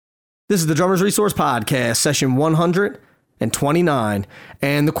This is the Drummers Resource Podcast, session 129.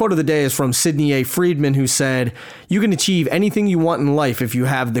 And the quote of the day is from Sidney A. Friedman, who said, "You can achieve anything you want in life if you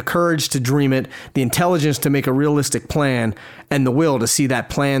have the courage to dream it, the intelligence to make a realistic plan, and the will to see that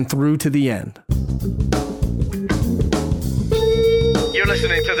plan through to the end." You're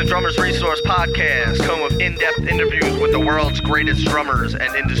listening to the Drummers Resource Podcast, home of in-depth interviews with the world's greatest drummers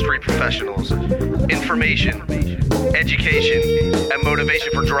and industry professionals. Information, education, and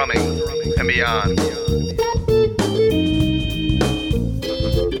motivation for drumming and beyond.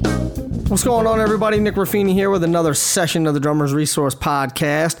 What's going on, everybody? Nick Ruffini here with another session of the Drummers Resource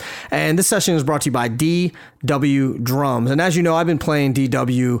Podcast. And this session is brought to you by DW Drums. And as you know, I've been playing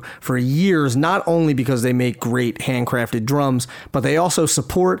DW for years, not only because they make great handcrafted drums, but they also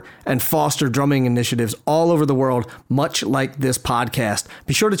support and foster drumming initiatives all over the world, much like this podcast.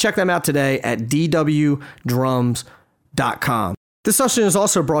 Be sure to check them out today at dwdrums.com. This session is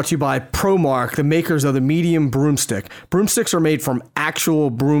also brought to you by ProMark, the makers of the medium broomstick. Broomsticks are made from actual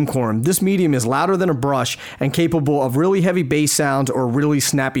broomcorn. This medium is louder than a brush and capable of really heavy bass sounds or really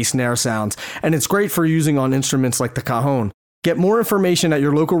snappy snare sounds, and it's great for using on instruments like the cajon. Get more information at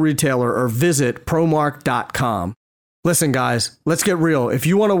your local retailer or visit promark.com. Listen, guys, let's get real. If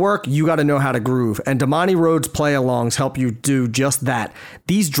you want to work, you got to know how to groove, and Damani Rhodes play-alongs help you do just that.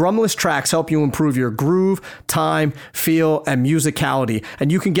 These drumless tracks help you improve your groove, time, feel, and musicality,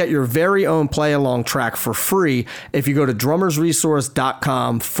 and you can get your very own play-along track for free if you go to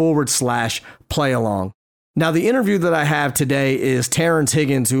drummersresource.com/play-along. Now, the interview that I have today is Terrence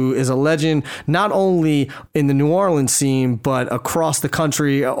Higgins, who is a legend not only in the New Orleans scene, but across the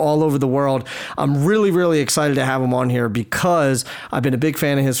country, all over the world. I'm really, really excited to have him on here because I've been a big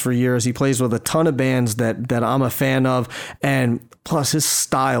fan of his for years. He plays with a ton of bands that I'm a fan of, and plus his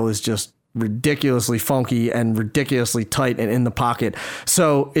style is just ridiculously funky and ridiculously tight and in the pocket.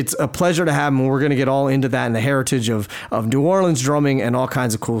 So it's a pleasure to have him. We're going to get all into that and the heritage of New Orleans drumming and all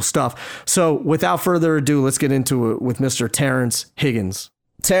kinds of cool stuff. So without further ado, let's get into it with Mr. Terrence Higgins.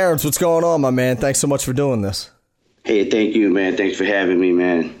 Terrence, what's going on, my man? Thanks so much for doing this. Hey, thank you, man. Thanks for having me,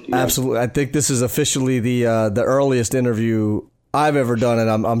 man. Absolutely. I think this is officially the earliest interview I've ever done it.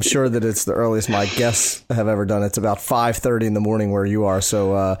 I'm sure that it's the earliest my guests have ever done it. It's about 5:30 in the morning where you are.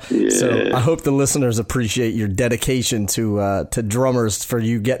 So I hope the listeners appreciate your dedication to drummers for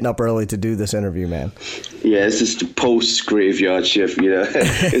you getting up early to do this interview, man. Yeah, it's just the post graveyard shift.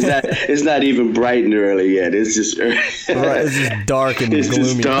 It's not even bright and early yet. It's just right, it's just dark and gloomy.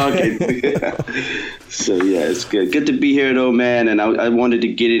 Just dark. So yeah, it's good. Good to be here though, man. And I wanted to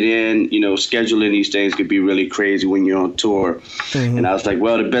get it in. Scheduling these things could be really crazy when you're on tour. Mm-hmm. And I was like,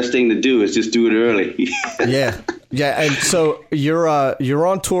 well, the best thing to do is just do it early. Yeah. And so you're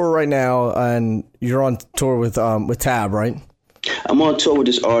on tour right now, and you're on tour with Tab, right? I'm on tour with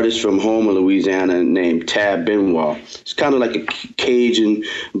this artist from Homer, Louisiana, named Tab Benoit. It's kind of like a Cajun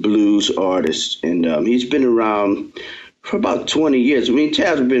blues artist, and he's been around for about 20 years. I mean,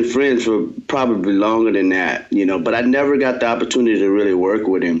 Tab's been friends for probably longer than that, but I never got the opportunity to really work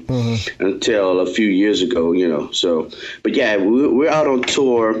with him until a few years ago, So, but yeah, we're out on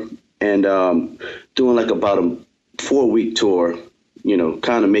tour and doing like about a 4-week tour,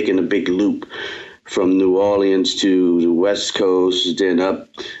 kind of making a big loop from New Orleans to the West Coast, then up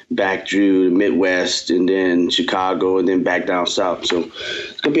back through the Midwest, and then Chicago, and then back down south. So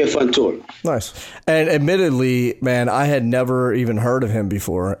it's going to be a fun tour. Nice. And admittedly, man, I had never even heard of him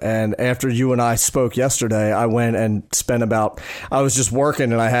before. And after you and I spoke yesterday, I went and spent I was just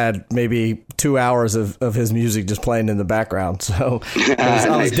working, and I had maybe 2 hours of his music just playing in the background. So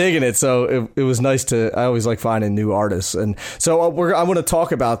I was digging it. So it was nice I always like finding new artists. And so I want to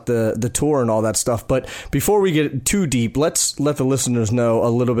talk about the tour and all that stuff. But before we get too deep, let's let the listeners know a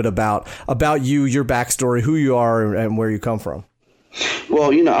little bit about you, your backstory, who you are, and where you come from.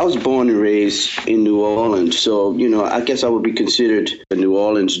 Well, I was born and raised in New Orleans, so, I guess I would be considered a New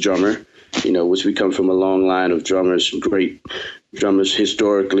Orleans drummer, which we come from a long line of drummers, great drummers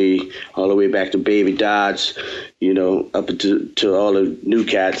historically, all the way back to Baby Dodds, up to all the new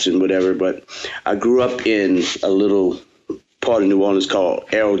cats and whatever. But I grew up in a little part of New Orleans called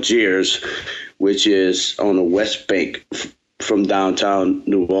Algiers, which is on the West Bank from downtown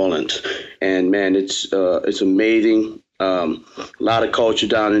New Orleans. And man, it's amazing. A lot of culture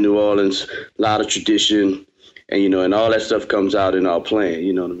down in New Orleans, a lot of tradition, and and all that stuff comes out in our playing.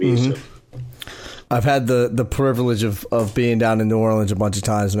 You know what I mean? Mm-hmm. So. I've had the privilege of being down in New Orleans a bunch of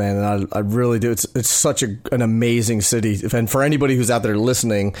times, man, and I really do. It's such an amazing city. And for anybody who's out there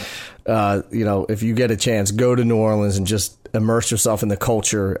listening, if you get a chance, go to New Orleans and just immerse yourself in the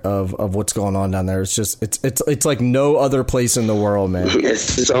culture of what's going on down there. It's just it's like no other place in the world, man.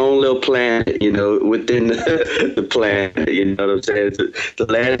 It's its own little planet, within the planet. You know what I'm saying? The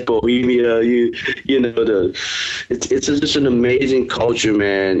land of Bohemia. It's just an amazing culture,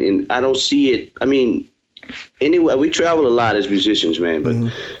 man. And I don't see it. I mean, anyway, we travel a lot as musicians, man. But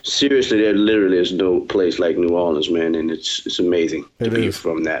seriously, there literally is no place like New Orleans, man. And it's amazing to be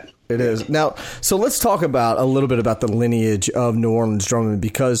from that. It is. Now, so let's talk about a little bit about the lineage of New Orleans drumming,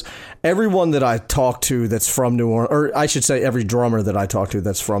 because everyone that I talk to that's from New Orleans, or I should say every drummer that I talk to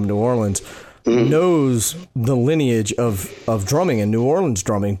that's from New Orleans, knows the lineage of drumming and New Orleans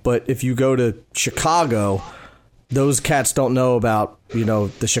drumming. But if you go to Chicago, those cats don't know about,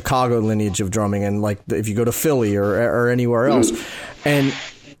 the Chicago lineage of drumming. And like if you go to Philly or anywhere else. And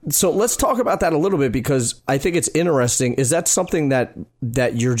so let's talk about that a little bit, because I think it's interesting. Is that something that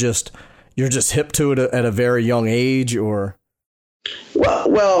you're just hip to it at a very young age, or?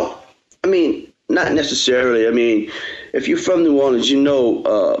 Well, I mean, not necessarily. I mean, if you're from New Orleans,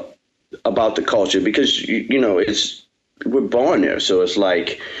 about the culture, because we're born there, so it's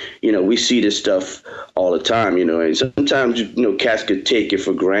like, we see this stuff all the time, and sometimes cats could take it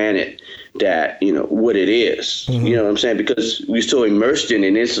for granted that what it is. You know what I'm saying? Because we're so immersed in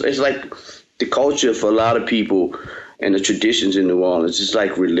it. It's like the culture for a lot of people, and the traditions in New Orleans. It's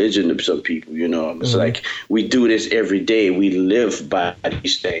like religion to some people. It's like we do this every day. We live by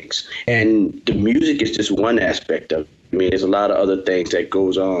these things, and the music is just one aspect of it. I mean, there's a lot of other things that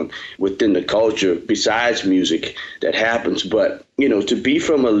goes on within the culture besides music that happens. But, to be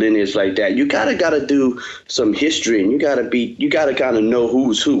from a lineage like that, you gotta do some history, and you gotta kind of know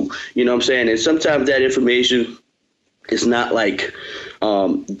who's who. You know what I'm saying? And sometimes that information is not like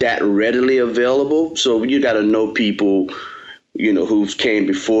that readily available. So you gotta know people, who came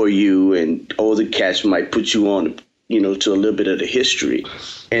before you, and older cats might put you on, to a little bit of the history.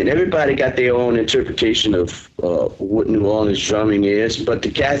 And everybody got their own interpretation of what New Orleans drumming is. But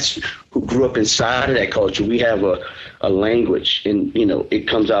the cats who grew up inside of that culture, we have a language, and, it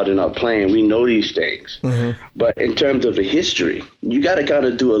comes out in our playing. We know these things. But in terms of the history, you got to kind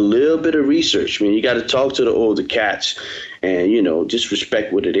of do a little bit of research. I mean, you got to talk to the older cats and, just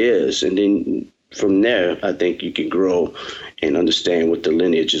respect what it is. And then from there, I think you can grow and understand what the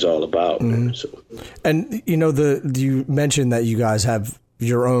lineage is all about. So. And, you mentioned that you guys have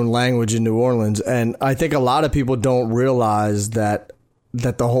your own language in New Orleans, and I think a lot of people don't realize that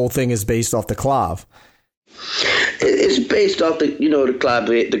the whole thing is based off the clave. It's based off the clave.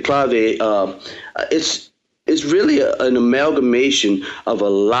 The clave, it's really an amalgamation of a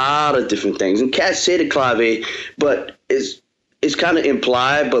lot of different things. And cats say the clave, but it's kind of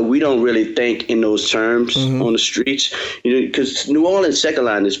implied, but we don't really think in those terms on the streets, because New Orleans second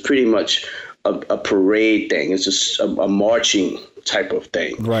line is pretty much a parade thing. It's just a marching type of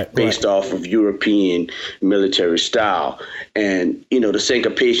thing, based off of European military style. And, the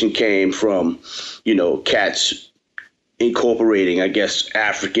syncopation came from, cats incorporating, I guess,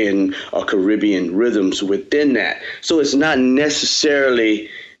 African or Caribbean rhythms within that. So it's not necessarily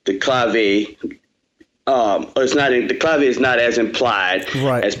the clave. The clave is not as implied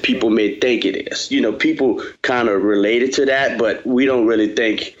as people may think it is. People kind of related to that, but we don't really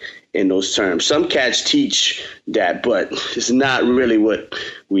think in those terms. Some cats teach that, but it's not really what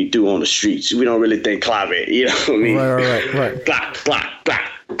we do on the streets. We don't really think clave, you know what I mean? Right. Block, block, block,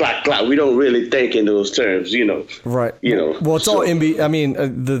 block, block. We don't really think in those terms, Right. Well, it's all I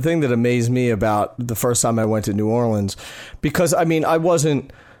mean, the thing that amazed me about the first time I went to New Orleans, because, I mean, I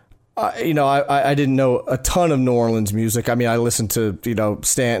wasn't, I didn't know a ton of New Orleans music. I mean, I listened to,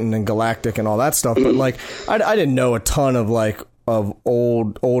 Stanton and Galactic and all that stuff, but like, I didn't know a ton of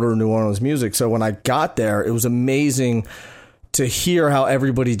older New Orleans music. So when I got there, it was amazing to hear how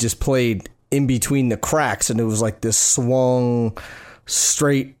everybody just played in between the cracks, and it was like this swung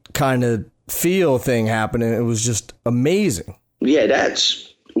straight kind of feel thing happening. It was just amazing. Yeah,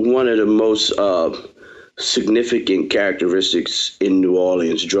 that's one of the most significant characteristics in New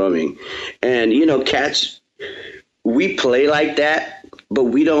Orleans drumming. And, cats, we play like that, but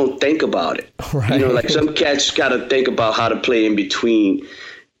we don't think about it. Right. Like some cats got to think about how to play in between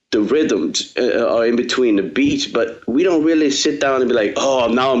the rhythms or in between the beats, but we don't really sit down and be like, oh,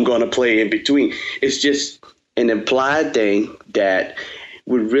 now I'm going to play in between. It's just an implied thing that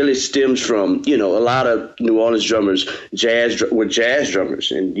really stems from, a lot of New Orleans drummers, were jazz drummers.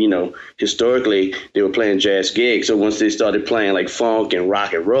 And, historically they were playing jazz gigs. So once they started playing like funk and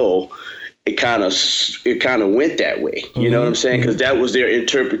rock and roll, it kind of went that way. You know what I'm saying? Because that was their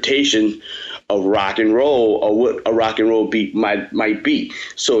interpretation of rock and roll, or what a rock and roll beat might be.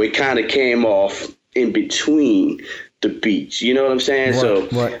 So it kind of came off in between the beats. You know what I'm saying?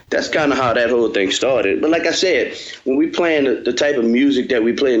 Right. That's kind of how that whole thing started. But like I said, when we playing the type of music that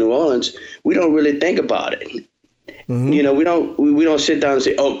we play in New Orleans, we don't really think about it. Mm-hmm. You know, we don't sit down and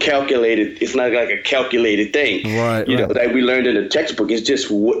say, "Oh, calculated." It's not like a calculated thing, right? You know, that we learned in the textbook. It's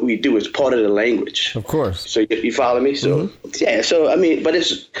just what we do. It's part of the language, of course. So you follow me? So yeah. So I mean, but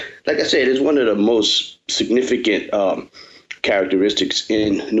it's like I said, it's one of the most significant characteristics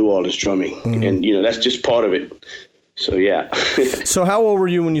in New Orleans drumming, and you know, that's just part of it. So yeah. So how old were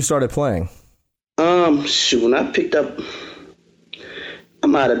you when you started playing? When I picked up, I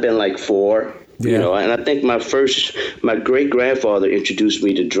might have been like 4. You know, and I think my great grandfather introduced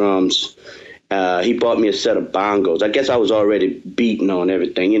me to drums. He bought me a set of bongos. I guess I was already beating on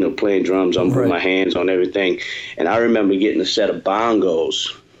everything, you know, playing drums. I'm putting my hands on everything. And I remember getting a set of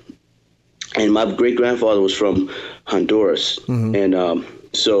bongos. And my great grandfather was from Honduras. And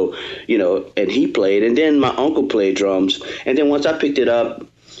so, you know, and he played. And then my uncle played drums. And then once I picked it up,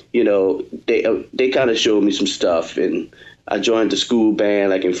 you know, they kind of showed me some stuff. And I joined the school band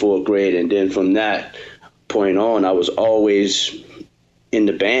like in 4th grade, and then from that point on, I was always in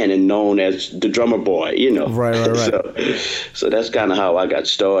the band and known as the drummer boy, you know. Right. So that's kind of how I got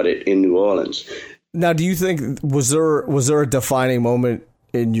started in New Orleans. Now, do you think was there a defining moment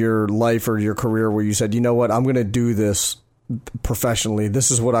in your life or your career where you said, you know what, I'm going to do this professionally.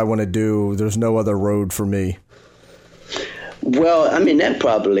 This is what I want to do. There's no other road for me. Well, I mean, that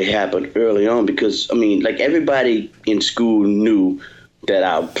probably happened early on because, I mean, like everybody in school knew that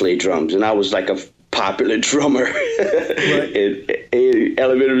I played drums, and I was like a popular drummer in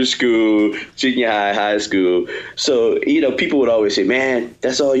elementary school, junior high, high school. So, you know, people would always say, man,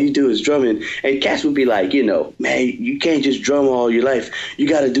 that's all you do is drumming. And cats would be like, you know, man, you can't just drum all your life. You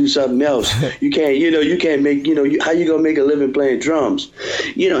got to do something else. You can't make, how you going to make a living playing drums?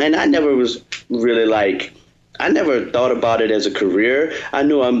 You know, and I never was really like, I never thought about it as a career. I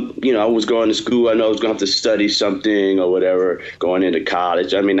knew I was going to school. I know I was going to have to study something or whatever going into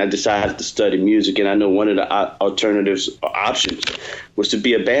college. I mean, I decided to study music, and I know one of the alternatives or options was to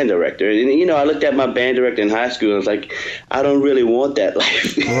be a band director. And, you know, I looked at my band director in high school and I was like, I don't really want that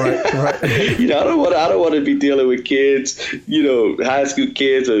life. Right. You know, I don't want to be dealing with kids, you know, high school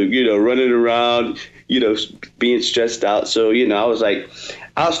kids or, you know, running around, you know, being stressed out. So, you know, I was like,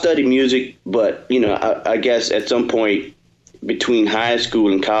 I'll study music, but, you know, I guess at some point between high school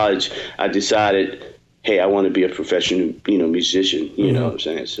and college, I decided, hey, I want to be a professional, you know, musician, you know what I'm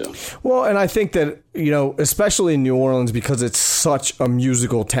saying? So, well, and I think that, you know, especially in New Orleans, because it's such a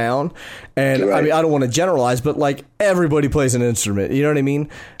musical town, and I mean, I don't want to generalize, but like everybody plays an instrument, you know what I mean?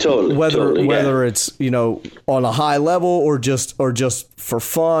 Totally. Whether it's, you know, on a high level or just for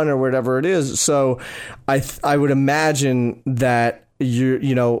fun or whatever it is. So I would imagine that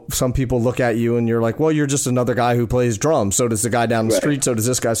you know, some people look at you and you're like, well, you're just another guy who plays drums. So does the guy down the street. So does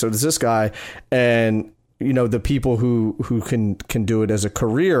this guy. So does this guy. And, you know, the people who can do it as a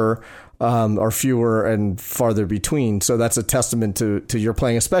career are fewer and farther between. So that's a testament to your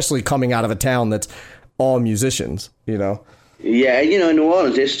playing, especially coming out of a town that's all musicians, you know? Yeah, you know, in New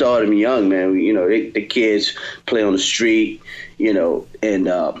Orleans, they started me young, man. You know, the kids play on the street, you know, and,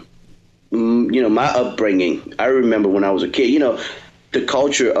 you know, my upbringing, I remember when I was a kid, you know, the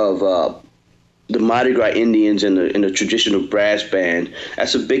culture of the Mardi Gras Indians and the traditional brass band,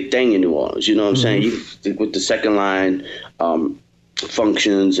 that's a big thing in New Orleans. You know what I'm saying? With the second line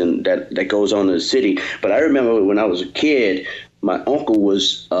functions and that goes on in the city. But I remember when I was a kid, my uncle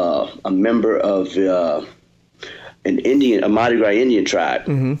was a member of a Mardi Gras Indian tribe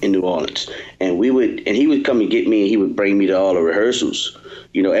in New Orleans. And he would come and get me, and he would bring me to all the rehearsals.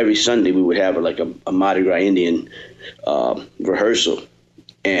 You know, every Sunday we would have like a Mardi Gras Indian rehearsal,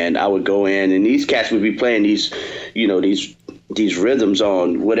 and I would go in, and these cats would be playing these rhythms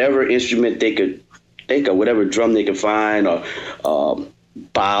on whatever instrument they could think of, whatever drum they could find, or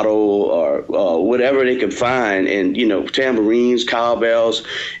bottle, or whatever they could find, and, you know, tambourines, cowbells,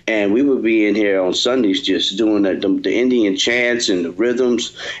 and we would be in here on Sundays just doing the Indian chants and the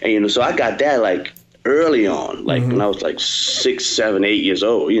rhythms, and, you know, so I got that like early on, like when I was like 6, 7, 8 years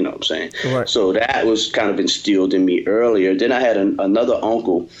old, you know what I'm saying? Right. So that was kind of instilled in me earlier. Then I had another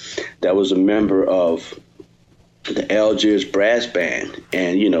uncle that was a member of the Algiers brass band.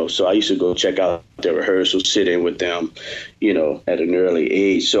 And, you know, so I used to go check out their rehearsals, sit in with them, you know, at an early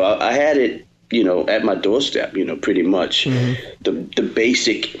age. So I had it, you know, at my doorstep, you know, pretty much the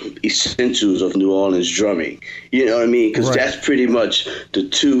basic essentials of New Orleans drumming, you know what I mean? Because that's pretty much the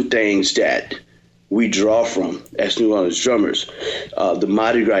two things that we draw from as New Orleans drummers, the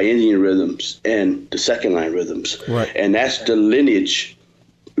Mardi Gras Indian rhythms and the second line rhythms. Right. And that's the lineage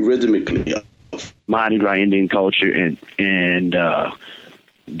rhythmically of Mardi Gras Indian culture and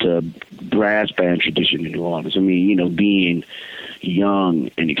the brass band tradition in New Orleans. I mean, you know, being young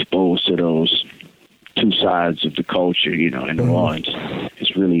and exposed to those two sides of the culture, you know, in New Orleans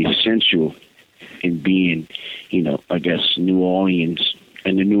is really essential in being, you know, I guess New Orleans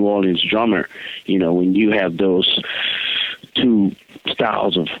and the New Orleans drummer. You know, when you have those two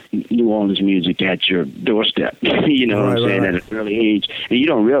styles of New Orleans music at your doorstep, you know what I'm saying, at an early age, and you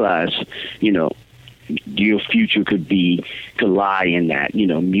don't realize, you know, your future could lie in that, you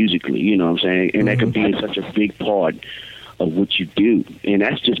know, musically, you know what I'm saying, and that could be such a big part of what you do, and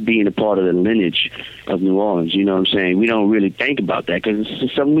that's just being a part of the lineage of New Orleans, you know what I'm saying. We don't really think about that because it's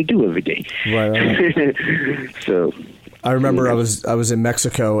just something we do every day. Right. So I remember I was in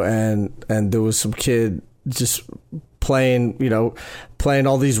Mexico and there was some kid just playing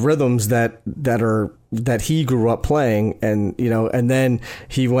all these rhythms that he grew up playing, and you know, and then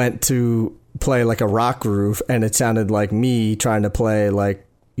he went to play like a rock groove and it sounded like me trying to play like,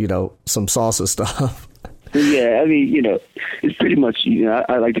 you know, some salsa stuff. Yeah, I mean, you know, it's pretty much, you know,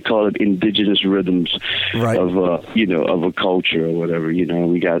 I like to call it indigenous rhythms of you know, of a culture or whatever. You know,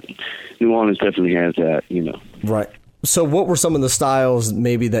 we got New Orleans definitely has that, you know. Right. So what were some of the styles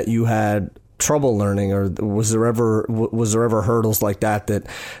maybe that you had trouble learning, or was there ever hurdles like that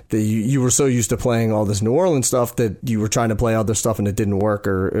you were so used to playing all this New Orleans stuff that you were trying to play other stuff and it didn't work,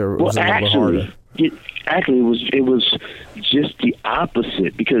 or was it a little bit harder? It was just the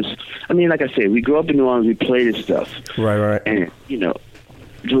opposite, because I mean, like I said, we grew up in New Orleans, we played this stuff, right, and you know,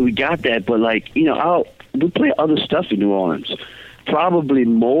 we got that, but like, you know, we play other stuff in New Orleans, probably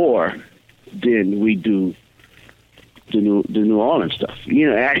more than we do the New Orleans stuff. You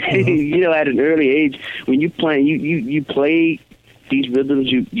know, you know, at an early age, when you play, you play these rhythms,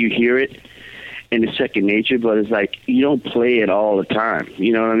 you hear it, and it's second nature. But it's like you don't play it all the time.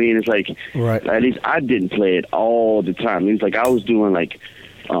 You know what I mean? It's like, at least I didn't play it all the time. It was like I was doing like,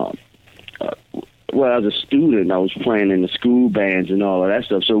 as a student, I was playing in the school bands and all of that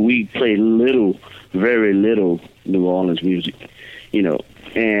stuff. So we played very little New Orleans music. You know,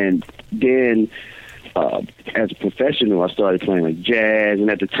 and then. As a professional, I started playing like jazz, and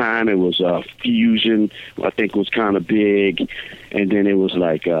at the time it was fusion, I think was kind of big, and then it was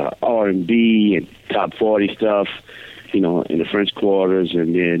like R&B and top 40 stuff, you know, in the French Quarters,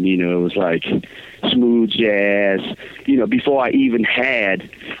 and then, you know, it was like smooth jazz, you know, before I even had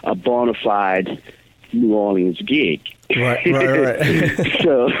a bona fide New Orleans gig. Right.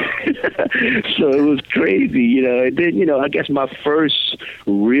 So it was crazy, you know. And then, you know, I guess my first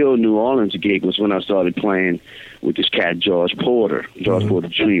real New Orleans gig was when I started playing with this cat, George Porter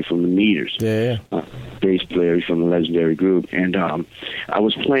Jr. from the Meters. Bass player from the legendary group. And I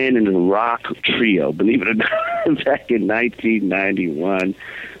was playing in the rock trio, believe it or not, back in 1991,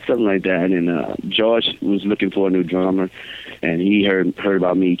 something like that. And George was looking for a new drummer, and he heard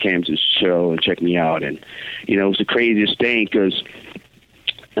about me, came to the show and checked me out. And, you know, it was the craziest thing because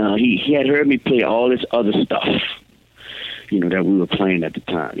he had heard me play all this other stuff, you know, that we were playing at the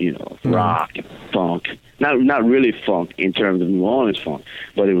time, you know, rock, funk. Not really funk in terms of New Orleans funk,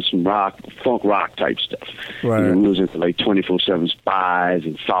 but it was some funk rock type stuff. Right. You know, we was into like 24/7 Spies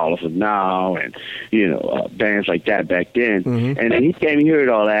and Fall for Now and, you know, bands like that back then. And then he came and heard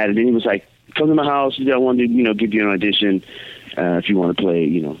all that, and then he was like, come to my house, I wanted to, you know, give you an audition if you want to play,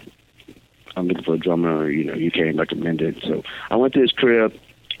 you know, I'm looking for a drummer, you know, you can't recommend it. So I went to his crib,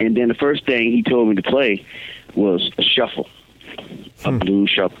 and then the first thing he told me to play was a shuffle, a blues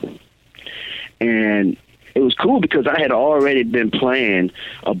shuffle. And it was cool because I had already been playing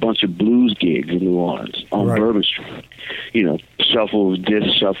a bunch of blues gigs in New Orleans on Bourbon Street. You know, shuffles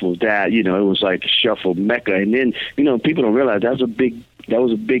this, shuffles that. You know, it was like shuffle mecca. And then, you know, people don't realize that was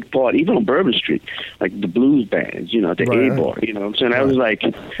a big part, even on Bourbon Street, like the blues bands, you know, at the A-Bar, you know what I'm saying? That was like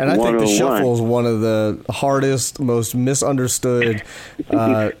and I think the shuffle is one of the hardest, most misunderstood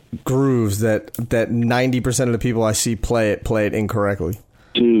grooves that 90% of the people I see play it incorrectly.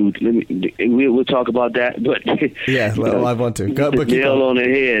 Dude, we'll talk about that, but yeah, well, I want to go, but nail on the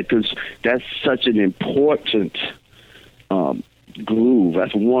head, because that's such an important groove.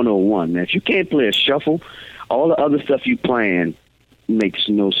 That's 101. Now, if you can't play a shuffle, all the other stuff you playing makes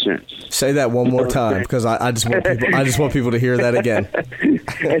no sense. Say that one more time, because I just want people to hear that again.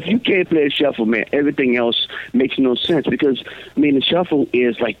 If you can't play a shuffle, man, everything else makes no sense, because I mean the shuffle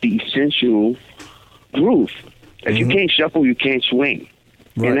is like the essential groove. If you can't shuffle, you can't swing.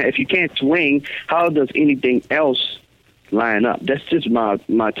 Right. And if you can't swing, how does anything else line up? That's just my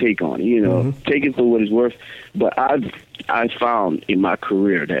take on it. You know, take it for what it's worth. But I've found in my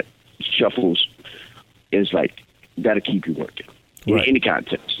career that shuffles is like that'll keep you working. in any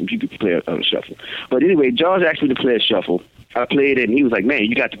contest. You could play a shuffle. But anyway, George asked me to play a shuffle. I played it, and he was like, man,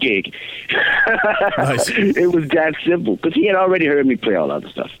 you got the gig. Nice. It was that simple, because he had already heard me play all other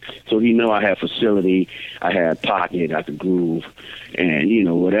stuff. So he knew I had facility, I had pocket, I could groove, and,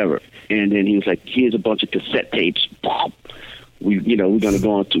 whatever. And then he was like, here's a bunch of cassette tapes. Boom. We're going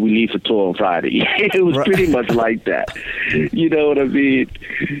to we leave for tour on Friday. It was pretty much like that. You know what I mean?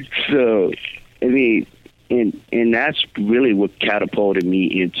 So, and that's really what catapulted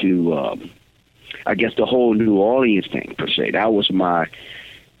me into, I guess, the whole New Orleans thing, per se. That was my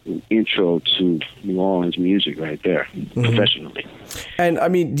intro to New Orleans music right there, professionally. And, I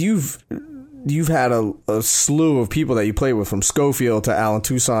mean, you've had a slew of people that you play with, from Schofield to Alan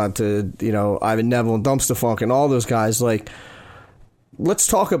Toussaint to, Ivan Neville and Dumpster Funk and all those guys. Like, let's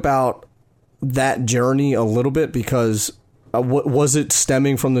talk about that journey a little bit, because was it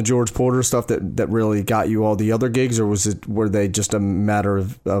stemming from the George Porter stuff that really got you all the other gigs, or were they just a matter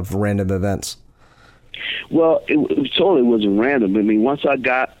of random events? Well, it totally wasn't random. I mean, once I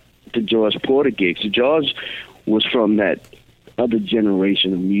got the George Porter gigs, George was from that other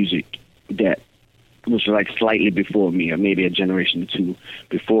generation of music that was like slightly before me, or maybe a generation or two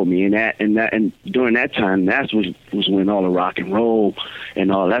before me. And during that time, that was when all the rock and roll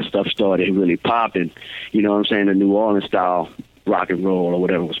and all that stuff started really popping. You know what I'm saying? The New Orleans style rock and roll or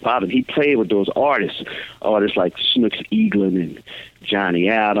whatever was popping. He played with those artists like Snooks Eaglin and Johnny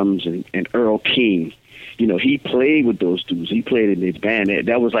Adams and Earl King. He played with those dudes. He played in his band.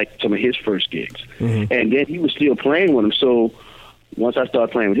 That was like some of his first gigs. Mm-hmm. And then he was still playing with them. So once I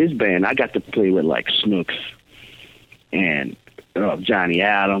started playing with his band, I got to play with like Snooks and Johnny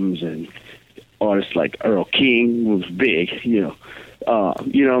Adams and artists like Earl King was big, you know what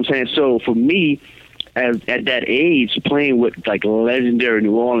I'm saying? So for me, at that age, playing with like legendary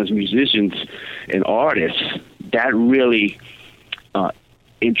New Orleans musicians and artists, that really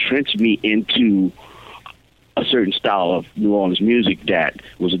entrenched me into a certain style of New Orleans music that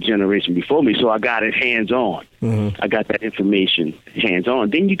was a generation before me. So I got it hands-on. Mm-hmm. I got that information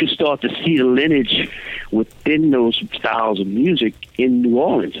hands-on. Then you could start to see the lineage within those styles of music in New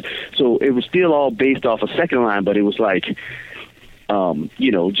Orleans. So it was still all based off of Second Line, but it was like,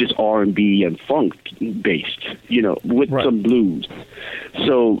 just R&B and funk based, with some blues.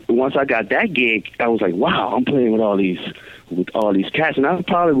 So once I got that gig, I was like, wow, I'm playing with all these cats. And I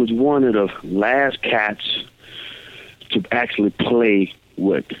probably was one of the last cats to actually play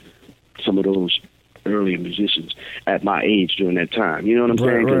with some of those earlier musicians at my age during that time. You know what I'm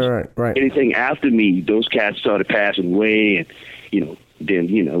saying? Right. Anything after me, those cats started passing away, and, then,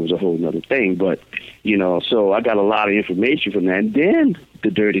 it was a whole nother thing. But, so I got a lot of information from that. And then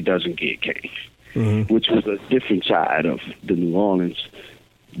the Dirty Dozen gig came, mm-hmm. which was a different side of the New Orleans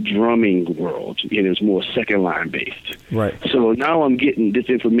drumming world, and it was more second line based. Right. So now I'm getting this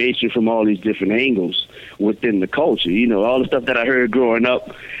information from all these different angles within the culture. All the stuff that I heard growing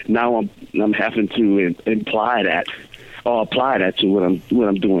up. Now I'm having to apply that to what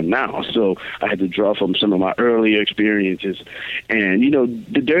I'm doing now. So I had to draw from some of my earlier experiences, and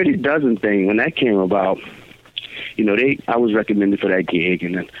the Dirty Dozen thing, when that came about, I was recommended for that gig,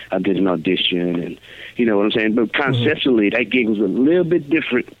 and then I did an audition, and you know what I'm saying? But conceptually, that gig was a little bit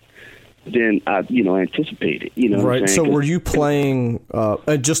different than I, anticipated. You know what I'm saying? So were you playing,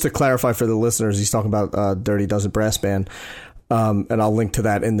 just to clarify for the listeners, he's talking about Dirty Dozen Brass Band, and I'll link to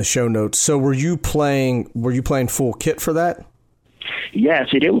that in the show notes. So were you playing full kit for that? Yeah,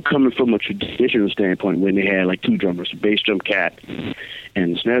 see, they were coming from a traditional standpoint when they had like two drummers, a bass drum cat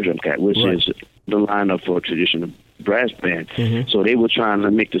and a snare drum cat, which is the lineup for a traditional brass band. Mm-hmm. So they were trying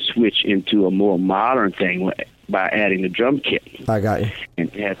to make the switch into a more modern thing by adding the drum kit. I got you. And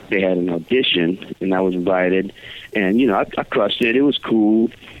they had an audition, and I was invited, and I crushed it. It was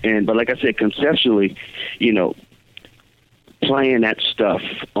cool, but like I said, conceptually, playing that stuff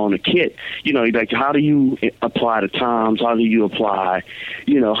on a kit, like how do you apply the toms? How do you apply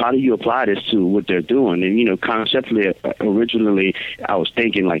this to what they're doing? And conceptually, originally, I was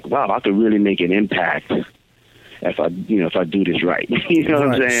thinking like, wow, I could really make an impact if I do this right. You know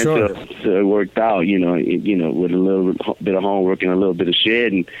what I'm saying? Sure. So it worked out, with a little bit of homework and a little bit of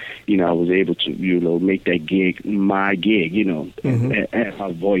shedding, I was able to, make that gig my gig, mm-hmm. and add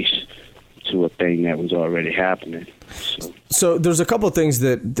my voice to a thing that was already happening. So there's a couple of things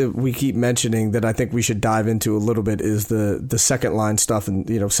that we keep mentioning that I think we should dive into a little bit, is the second line stuff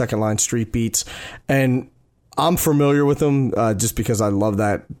and, second line street beats. And I'm familiar with them just because I love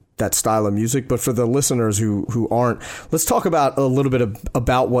that style of music. But for the listeners who aren't, let's talk about a little bit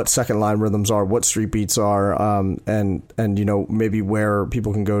about what second line rhythms are, what street beats are, and maybe where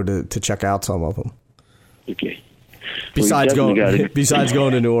people can go to check out some of them. Okay. Besides going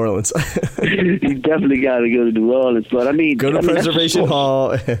to New Orleans. You definitely got to go to New Orleans. But I mean, go to Preservation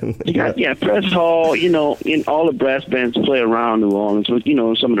Hall. Press Hall. You know, and all the brass bands play around New Orleans. But you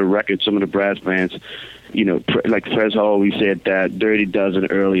know, some of the records, some of the brass bands. You know, like Press Hall, we said that Dirty Dozen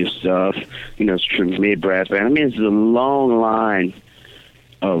earlier stuff. You know, it's Tremere brass band. I mean, it's a long line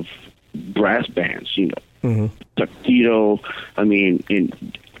of brass bands. You know, Tuxedo. I mean, in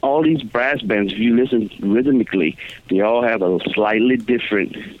all these brass bands, if you listen rhythmically, they all have a slightly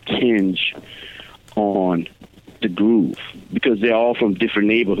different tinge on the groove because they're all from different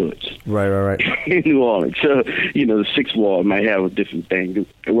neighborhoods. Right. In New Orleans. So, you know, the Sixth Ward might have a different thing.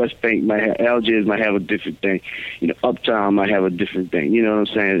 The West Bank might have, Algiers might have a different thing. You know, Uptown might have a different thing. You know what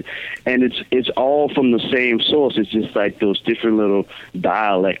I'm saying? And it's all from the same source. It's just like those different little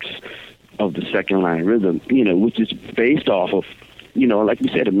dialects of the second line rhythm, you know, which is based off of, you know, like we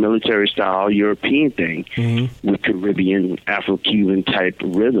said, a military style European thing with Caribbean, Afro-Cuban type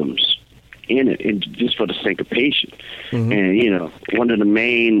rhythms in it, and just for the syncopation. And, you know, one of the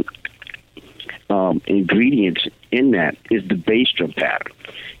main ingredients in that is the bass drum pattern,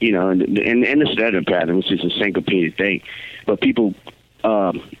 you know, and the stutter pattern, which is a syncopated thing. But people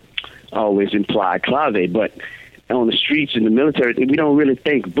always imply clave, but on the streets in the military, we don't really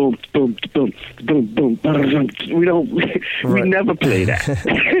think boom, boom, boom, boom, boom, boom. We never play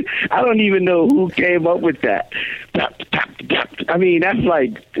that. I don't even know who came up with that. I mean, that's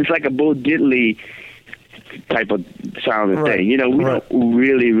like, it's like a Bo Diddley type of sounding thing. You know, we don't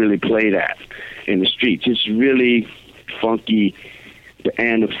really, really play that in the streets. It's really funky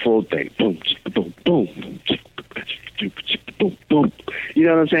and the full thing. Boom, boom, boom. Boom, boom. You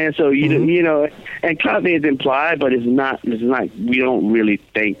know what I'm saying? So you know, and clave is implied, but it's not. We don't really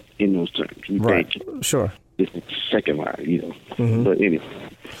think in those terms. We think sure. It's the second line, you know. But anyway,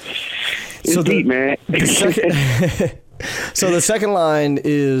 it's deep, man. So the second line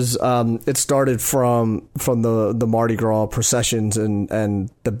is it started from the Mardi Gras processions and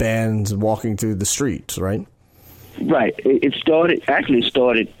the bands walking through the streets, right? Right. It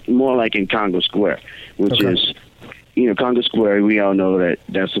started more like in Congo Square, which is. You know, Congo Square, we all know that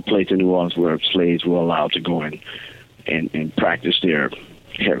that's a place in New Orleans where slaves were allowed to go in and practice their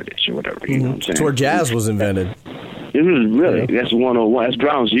heritage or whatever. You know what I'm saying? It's where jazz was invented. It was really, that's 101. That's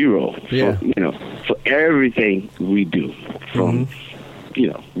ground zero for, Yeah. you know, for everything we do from, you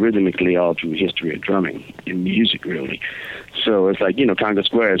know, rhythmically all through history of drumming and music, really. So it's like, you know, Congo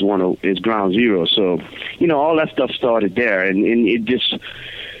Square is ground zero. So, you know, all that stuff started there, and it just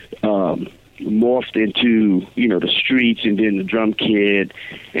morphed into, you know, the streets and then the drum kit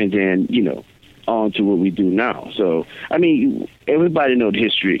and then, you know, on to what we do now. So, I mean, everybody knows the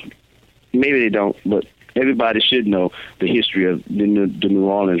history. Maybe they don't, but everybody should know the history of the New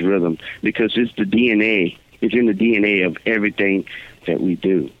Orleans rhythm because it's the DNA. It's in the DNA of everything that we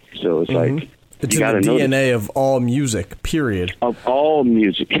do. So it's like, it's in the DNA of all music, period. Of all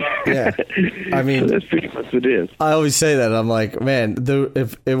music. Yeah. I mean, so that's pretty much what it is. I always say that. I'm like, man,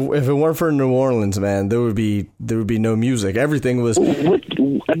 if it weren't for New Orleans, man, there would be no music. Everything was. What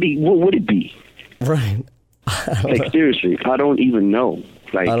would it be? Right. Like, seriously, I don't even know.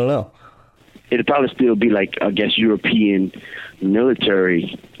 Like, I don't know. It'd probably still be like, I guess, European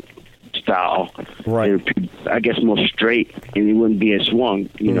military style. Right. I guess more straight, and it wouldn't be as swung,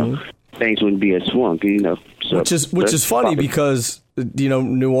 you know. Things wouldn't be as swung, you know. So which is funny because, you know,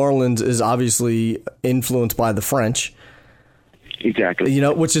 New Orleans is obviously influenced by the French. Exactly. You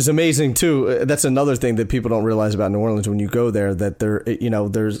know, which is amazing too. That's another thing that people don't realize about New Orleans when you go there, that there, you know,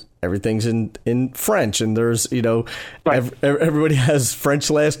 there's everything's in French, and there's, you know, everybody has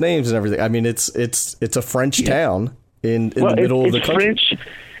French last names and everything. I mean, it's a French town in the middle of the country.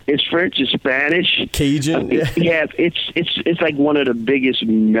 It's French, it's Spanish, Cajun. Yeah, it's like one of the biggest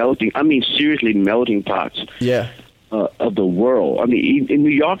melting pots. Yeah. Of the world. I mean, in New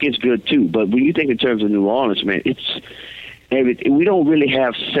York, it's good too, but when you think in terms of New Orleans, man, it's everything. We don't really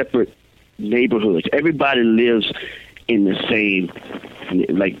have separate neighborhoods. Everybody lives in the same,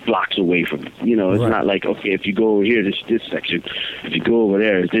 like, blocks away from it. You know, it's not like, okay, if you go over here, this section. If you go over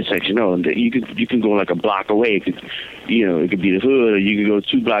there, it's this section. No, you can go like a block away. It could, you know, it could be the hood, or you could go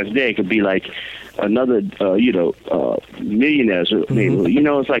 2 blocks there. It could be like another, millionaires. You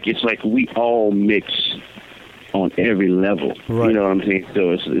know, it's like we all mix on every level. Right. You know what I'm saying?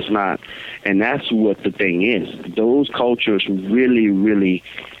 So it's not, and that's what the thing is. Those cultures really, really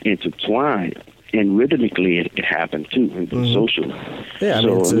intertwine. And rhythmically, it happened too, and socially. Yeah,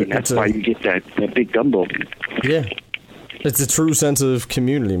 that's why you get that big gumbo. Yeah, it's a true sense of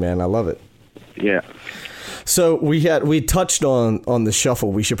community, man. I love it. Yeah. So we touched on the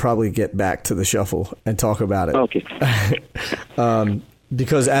shuffle. We should probably get back to the shuffle and talk about it. Okay.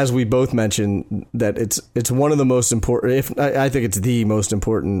 Because as we both mentioned, that it's one of the most important. I think it's the most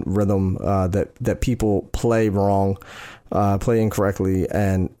important rhythm that people play wrong, play incorrectly,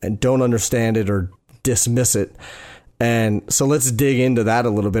 and don't understand it or dismiss it. And so let's dig into that a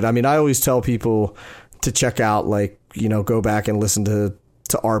little bit. I mean, I always tell people to check out, like, go back and listen to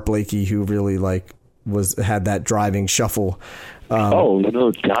Art Blakey, who really had that driving shuffle.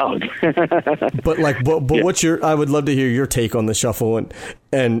 No doubt. but what's I would love to hear your take on the shuffle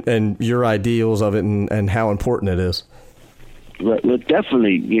and your ideals of it and how important it is. Well,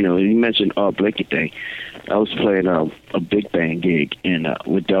 definitely, you mentioned Art Blakey thing. I was playing a big band gig in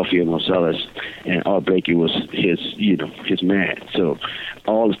with Delphia Marcellus, and Art Blakey was his man. So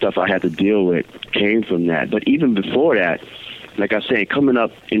all the stuff I had to deal with came from that. But even before that, like I said, coming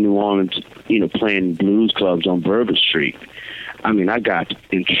up in New Orleans, playing blues clubs on Bourbon Street, I mean, I got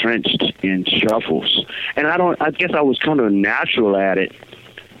entrenched in shuffles. And I guess I was kind of natural at it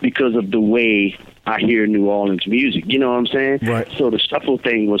because of the way I hear New Orleans music. You know what I'm saying? Right. So the shuffle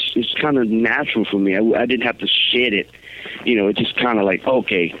thing it's kind of natural for me. I didn't have to shed it. It just kind of like,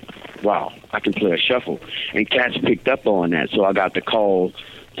 okay, wow, I can play a shuffle. And cats picked up on that. So I got the call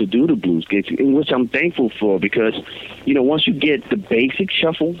to do the blues gigs, which I'm thankful for because, once you get the basic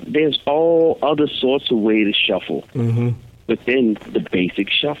shuffle, there's all other sorts of ways to shuffle. Mm-hmm. Within the basic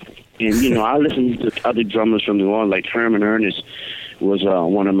shuffle. And, I listened to other drummers from New Orleans, like Herman Ernest was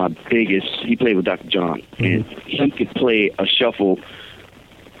one of my biggest. He played with Dr. John, and he could play a shuffle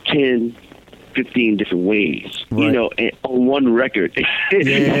 10, 15 different ways, right. And on one record.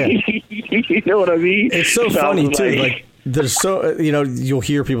 Yeah. You know what I mean? It's so funny, too. Like, there's so, you'll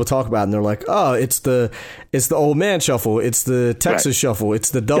hear people talk about it and they're like, oh, it's the old man shuffle. It's the Texas shuffle. It's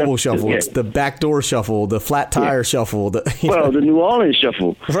the double shuffle. Yeah. It's the backdoor shuffle, the flat tire shuffle. The New Orleans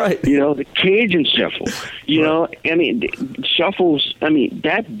shuffle. Right. The Cajun shuffle. I mean, the shuffles,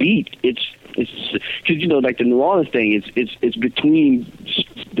 that beat, it's because, like the New Orleans thing, it's between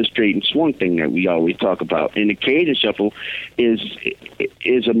the straight and swung thing that we always talk about. And the Cajun shuffle is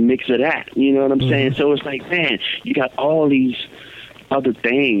a mix of that. You know what I'm saying? So it's like, man, you got all these other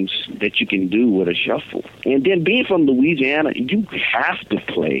things that you can do with a shuffle. And then being from Louisiana, you have to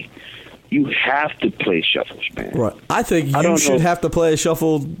play shuffles, man. Right. I think you should have to play a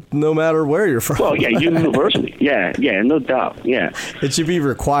shuffle no matter where you're from. Well, yeah, universally. Yeah, no doubt. Yeah. It should be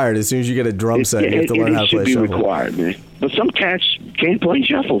required as soon as you get a drum set. You have to learn how to play shuffle. It should be required, man. But some cats can't play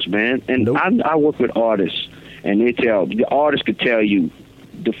shuffles, man. And nope. I work with artists, and the artists could tell you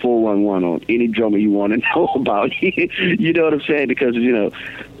the 411 on any drummer you want to know about. You know what I'm saying? Because,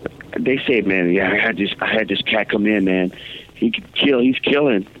 they say, man, yeah, I had this cat come in, man. He's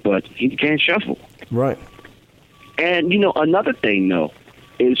killing, but he can't shuffle. Right. And, another thing, though,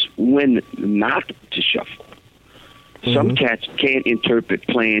 is when not to shuffle. Mm-hmm. Some cats can't interpret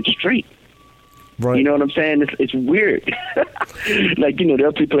playing straight. Right. You know what I'm saying? It's weird. Like,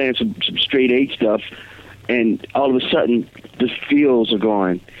 they'll be playing some straight 8 stuff, and all of a sudden, the feels are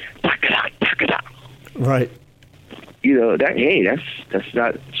going, taka-da, taka-da. Right. That's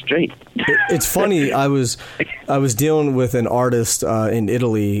not straight. It's funny. I was dealing with an artist in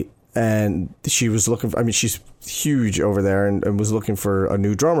Italy, and she was looking for, she's huge over there and was looking for a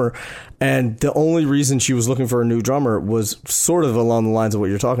new drummer. And the only reason she was looking for a new drummer was sort of along the lines of what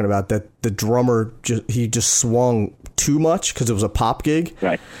you're talking about, that the drummer, he just swung too much because it was a pop gig.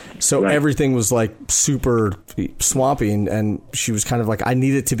 Right. So everything was like super swampy. And she was kind of like, I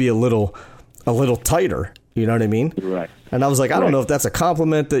need it to be a little tighter. You know what I mean? Right. And I was like, I don't know if that's a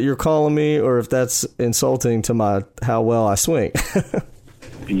compliment that you're calling me or if that's insulting to how well I swing.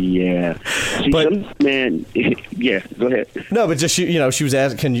 Yeah. See, yeah, go ahead. No, but just, she was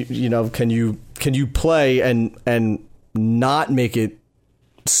asking, can you play and not make it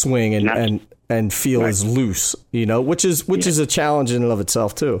swing and feel as loose, which is a challenge in and of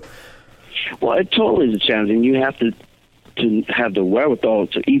itself too. Well, it totally is a challenge, and you have to have the wherewithal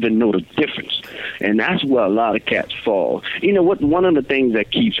to even know the difference. And that's where a lot of cats fall. One of the things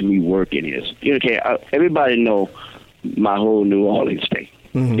that keeps me working is, everybody know my whole New Orleans thing.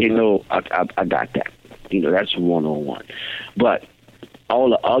 Mm-hmm. They know I got that. That's one-on-one. But all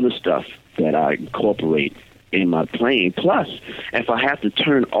the other stuff that I incorporate in my playing, plus if I have to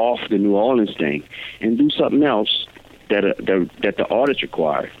turn off the New Orleans thing and do something else that the artist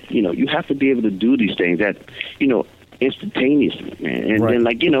requires, you have to be able to do these things that, instantaneously, man. And Right. then,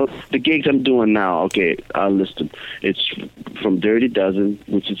 like, the gigs I'm doing now, okay, I'll list them. It's from Dirty Dozen,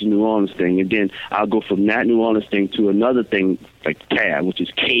 which is a New Orleans thing, and then I'll go from that New Orleans thing to another thing, like Tab, which is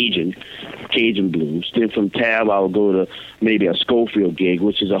Cajun blues. Then from Tab, I'll go to maybe a Schofield gig,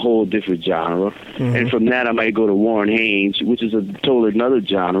 which is a whole different genre. Mm-hmm. And from that, I might go to Warren Haynes, which is a totally another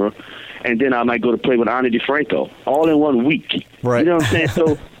genre. And then I might go to play with Ani DeFranco, all in 1 week. Right. You know what I'm saying?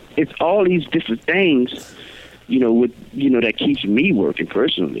 So it's all these different things, that keeps me working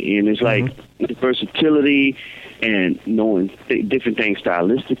personally. And it's like the versatility and knowing different things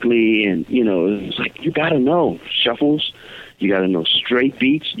stylistically. And, it's like you got to know shuffles. You got to know straight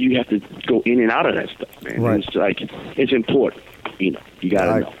beats. You have to go in and out of that stuff, man. Right. It's like, it's important. You got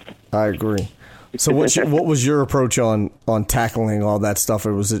to know. I agree. So what was your approach on tackling all that stuff,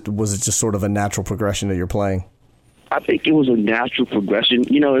 or was it just sort of a natural progression that you're playing? I think it was a natural progression.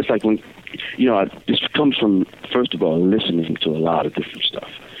 It's like when, this comes from, first of all, listening to a lot of different stuff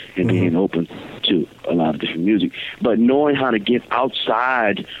and being open to a lot of different music, but knowing how to get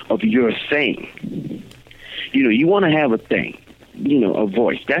outside of your thing. You want to have a thing, a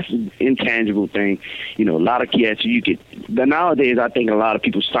voice. That's an intangible thing. A lot of cats but nowadays I think a lot of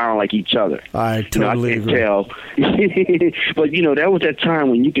people sound like each other. I totally agree. Tell. But, there was that time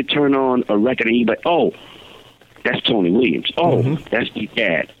when you could turn on a record and you'd be like, oh, that's Tony Williams. Oh, that's the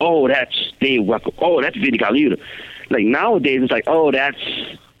Dad. Oh, that's Dave Weckl. Oh, that's Vinnie Colaiuta. Like nowadays, it's like, oh, I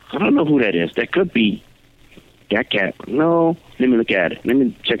don't know who that is. That could be that cat. No, let me look at it. Let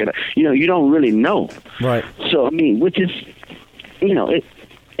me check it out. You don't really know. Right. So, which is, it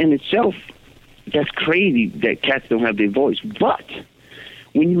in itself, that's crazy that cats don't have their voice. But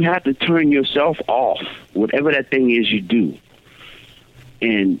when you have to turn yourself off, whatever that thing is you do,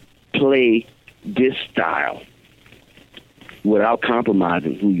 and play this style without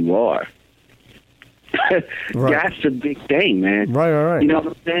compromising who you are, Right. That's a big thing, man. Right. You know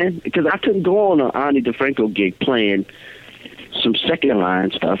what I'm saying? Because I couldn't go on an Ani DeFranco gig playing some second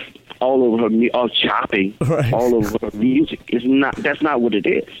line stuff all over her, all chopping, Right. all over her music. That's not what it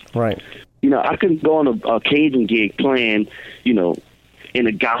is. Right. I couldn't go on a Cajun gig playing, in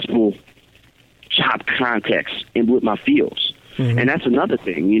a gospel chop context and with my feels. And that's another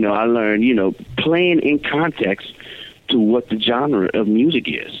thing, I learned, playing in context to what the genre of music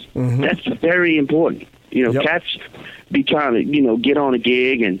is. That's very important. Yep. Cats be trying to, get on a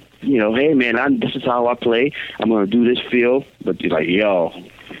gig and, hey, man, this is how I play. I'm going to do this feel. But you're like, yo,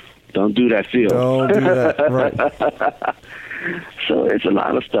 don't do that feel. Don't do that. Right. So it's a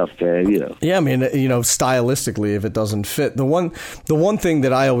lot of stuff, man, Yeah, I mean, stylistically, if it doesn't fit, the one thing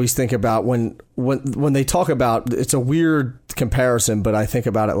that I always think about when they talk about, it's a weird comparison, but I think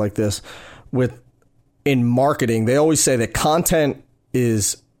about it like this: in marketing, they always say that content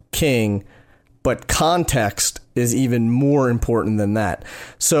is king, but context is even more important than that.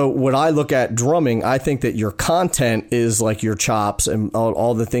 So when I look at drumming, I think that your content is like your chops and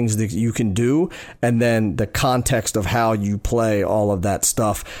all the things that you can do, and then the context of how you play all of that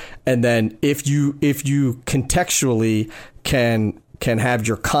stuff. And then if you contextually can have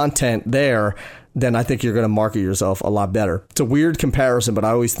your content there, then I think you're going to market yourself a lot better. It's a weird comparison, but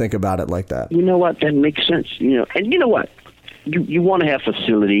I always think about it like that. You know what? That makes sense. And you know what? You want to have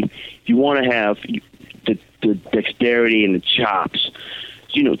facility. You want to have the dexterity and the chops,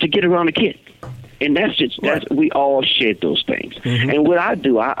 to get around a kid. And we all share those things. And what I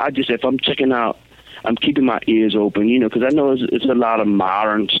do, I just, if I'm checking out, I'm keeping my ears open, because I know it's a lot of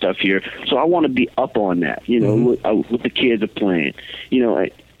modern stuff here. So I want to be up on that, what the kids are playing,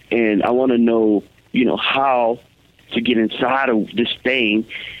 and I want to know, how to get inside of this thing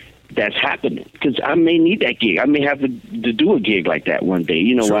that's happening, because I may need that gig. I may have to do a gig like that one day.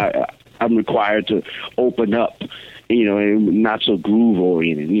 Sure. I'm required to open up, and not so groove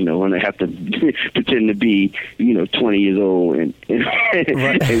oriented, and I have to pretend to be, 20 years old and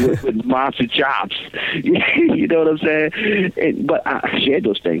with monster chops. You know what I'm saying? But I share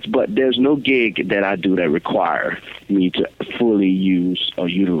those things. But there's no gig that I do that require me to fully use or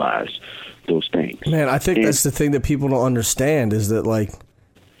utilize those things. Man, I think that's the thing that people don't understand is that, like,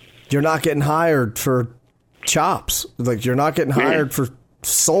 you're not getting hired for chops. Like, you're not getting hired for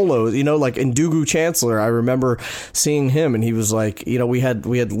solos. Like Ndugu Chancellor, I remember seeing him, and he was like, we had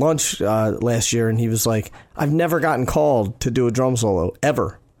lunch last year, and he was like, I've never gotten called to do a drum solo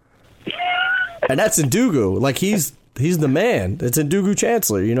ever. And that's Ndugu. Like, he's the man. It's Ndugu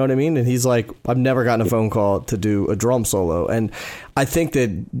Chancellor, you know what I mean? And he's like, I've never gotten a phone call to do a drum solo. And I think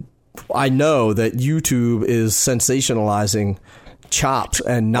that I know that YouTube is sensationalizing chops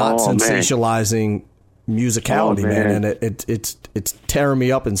and not sensationalizing musicality, man. And it's tearing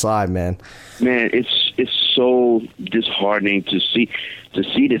me up inside, man. Man, it's so disheartening to see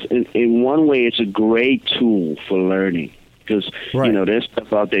this. In one way, it's a great tool for learning because there's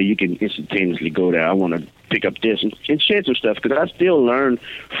stuff out there you can instantaneously go there. I want to pick up this and share some stuff because I still learn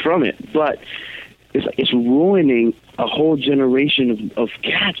from it, but it's ruining a whole generation of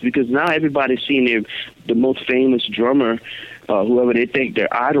cats because now everybody's seeing the most famous drummer, whoever they think their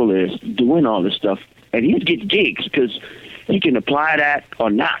idol is, doing all this stuff, and he's getting gigs because he can apply that or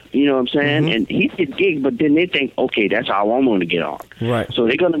not. You know what I'm saying? Mm-hmm. And he's getting gigs, but then they think, okay, that's how I'm going to get on. Right. So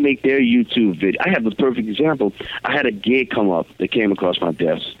they're going to make their YouTube video. I have a perfect example. I had a gig come up that came across my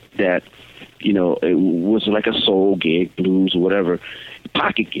desk that, it was like a soul gig, blues or whatever,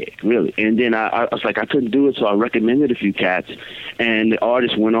 pocket gig, really. And then I was like, I couldn't do it, so I recommended a few cats, and the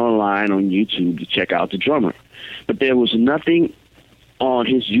artist went online on YouTube to check out the drummer. But there was nothing on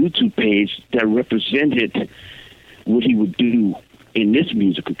his YouTube page that represented what he would do in this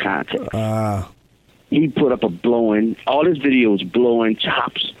musical context. He put up all his videos blowing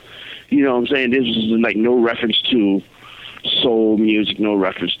chops. You know what I'm saying? This was like no reference to soul music, no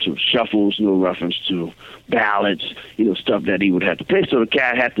reference to shuffles, no reference to ballads, stuff that he would have to play. So the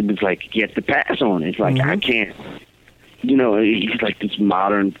cat had to be like, get the pass on it. It's like, I can't, he's like this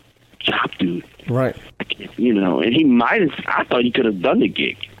modern chop dude. Right. I can't, and he I thought he could have done the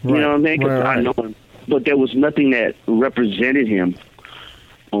gig. Right. You know what I mean? Because I know him. But there was nothing that represented him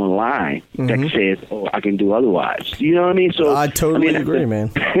online that says, "Oh, I can do otherwise." You know what I mean? So I totally agree,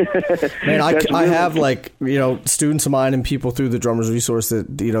 man. Man, I have students of mine and people through the Drummers Resource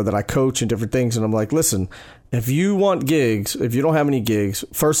that that I coach and different things, and I'm like, listen, if you want gigs, if you don't have any gigs,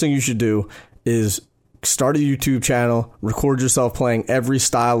 first thing you should do is start a YouTube channel, record yourself playing every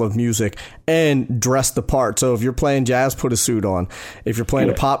style of music, and dress the part. So if you're playing jazz, put a suit on. If you're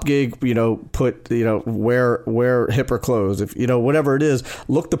playing a pop gig, wear hipper clothes. If whatever it is,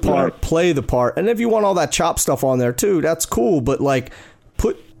 look the part, play the part. And if you want all that chop stuff on there too, that's cool. But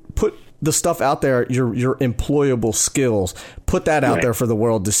put the stuff out there, your employable skills, put that out there for the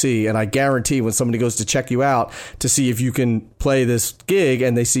world to see. And I guarantee when somebody goes to check you out to see if you can play this gig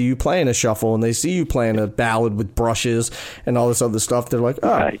and they see you playing a shuffle and they see you playing a ballad with brushes and all this other stuff, they're like,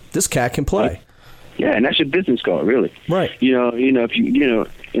 oh, this cat can play. Yeah, and that's your business card, really. Right. If you,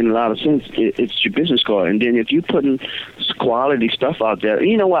 in a lot of sense, it's your business card. And then if you're putting quality stuff out there,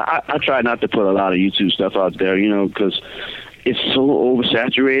 you know what, I try not to put a lot of YouTube stuff out there, because it's so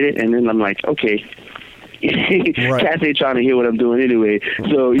oversaturated, and then I'm like, okay, cats ain't trying to hear what I'm doing anyway,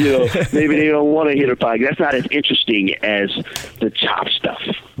 so maybe they don't want to hear the podcast. That's not as interesting as the chop stuff,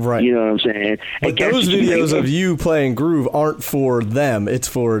 right? You know what I'm saying? But those videos of you playing groove aren't for them; it's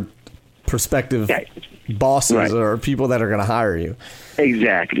for prospective bosses or people that are going to hire you.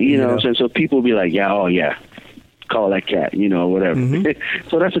 Exactly. You know what I'm saying? So people will be like, call that cat, whatever. Mm-hmm.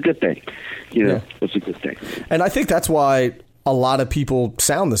 So that's a good thing. That's a good thing. And I think that's why a lot of people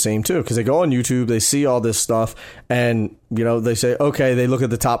sound the same too, because they go on YouTube, they see all this stuff, and they say, okay, they look at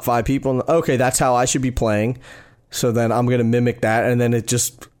the top 5 people, and okay, that's how I should be playing. So then I'm going to mimic that, and then it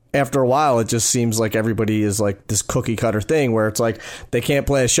just, after a while, it just seems like everybody is like this cookie cutter thing where it's like they can't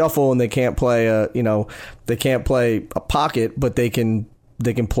play a shuffle and they can't play they can't play a pocket, but they can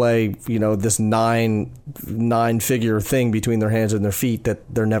play, this nine figure thing between their hands and their feet that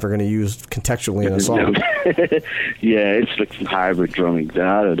they're never going to use contextually in a song. Yeah, it's like some hybrid drumming.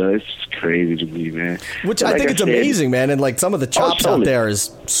 I don't know. It's crazy to me, man. Which I think it's amazing, man. And some of the chops out there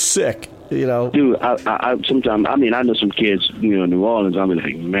is sick, Dude, I sometimes, I know some kids, in New Orleans, I'm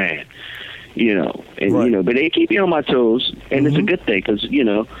like, man, but they keep me on my toes, and it's a good thing because,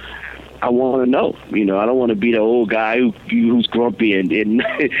 I want to know. I don't want to be the old guy who's grumpy and and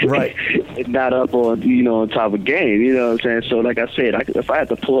not up on on top of game. You know what I'm saying? So like I said, if I had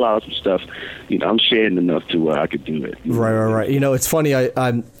to pull out some stuff, I'm sharing enough to where I could do it. Right. It's funny.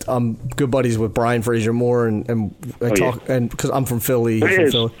 I'm good buddies with Brian Fraser Moore, and I talk and because I'm from Philly.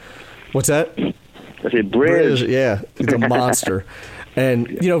 What's that? I said Briz. Yeah, he's a monster.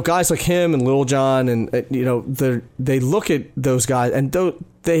 And guys like him and Lil Jon, and they look at those guys, and both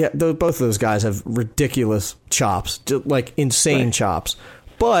of those guys have ridiculous chops, just like insane chops.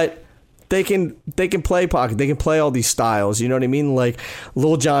 But they can play pocket, they can play all these styles. You know what I mean? Like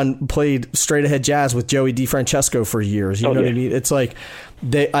Lil Jon played straight ahead jazz with Joey DeFrancesco for years. You know what I mean? It's like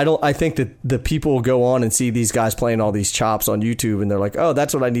I think that the people will go on and see these guys playing all these chops on YouTube, and they're like, oh,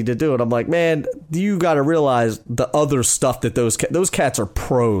 that's what I need to do. And I'm like, man, you got to realize the other stuff that those cats are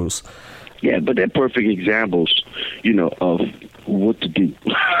pros. Yeah, but they're perfect examples, of what to do.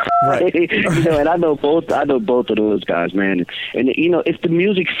 Right. And I know both of those guys, man. And it's the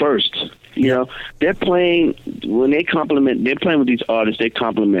music first. You know, they're playing when they're playing with these artists. They're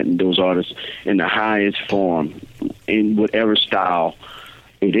complimenting those artists in the highest form, in whatever style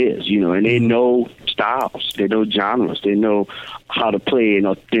it is. You know, and they know styles, they know genres, they know how to play an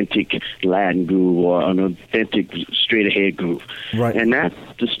authentic Latin groove or an authentic straight ahead groove. Right. And that's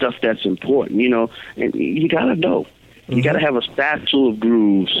the stuff that's important. You know, and you gotta know. You got to have a satchel of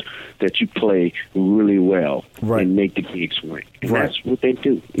grooves that you play really well and make the gig swing. And that's what they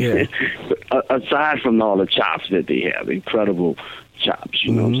do. Yeah. Aside from all the chops that they have, incredible chops.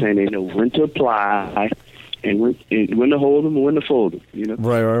 You know what I'm saying? They know when to apply and when to hold them and when to fold them. You know?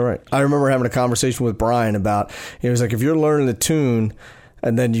 Right. I remember having a conversation with Brian about, he was like, if you're learning a tune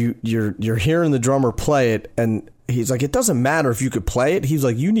and then you're hearing the drummer play it, and he's like, it doesn't matter if you could play it. He's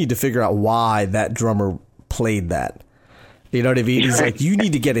like, you need to figure out why that drummer played that. You know what I mean? He's like, you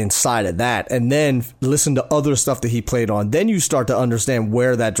need to get inside of that and then listen to other stuff that he played on. Then you start to understand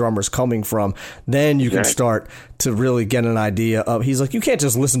where that drummer's coming from. Then you can start to really get an idea of, he's like, you can't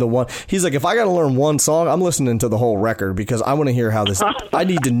just listen to one. He's like, if I got to learn one song, I'm listening to the whole record because I want to hear how this, I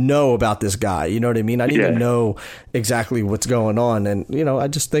need to know about this guy. You know what I mean? I need to know exactly what's going on. And, you know, I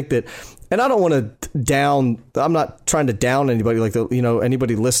just think that, and I don't want to I'm not trying to down anybody, like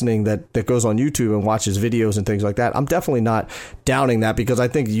anybody listening that goes on YouTube and watches videos and things like that. I'm definitely not downing that because I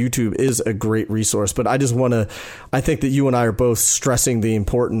think YouTube is a great resource, but I think that you and I are both stressing the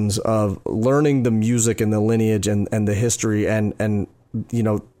importance of learning the music and the lineage and the history and, you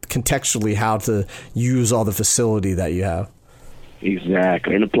know, contextually how to use all the facility that you have.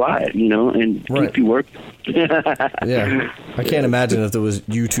 Exactly, and apply it, you know, and keep you working. Yeah, I can't imagine if there was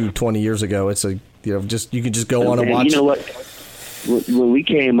YouTube 20 years ago. It's you could just go on and watch. You know what? When we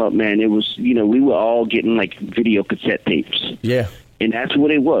came up, man, it was, you know, we were all getting like video cassette tapes. Yeah. And that's what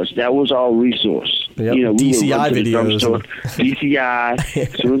it was. That was our resource. Yep. You know, DCI videos. DCI.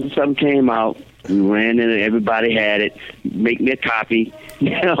 As soon as something came out, we ran in it. Everybody had it. Make me a copy.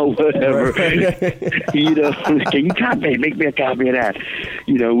 You know, whatever. You know, can you copy? Make me a copy of that.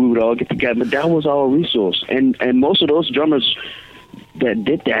 You know, we would all get together. But that was our resource. And most of those drummers that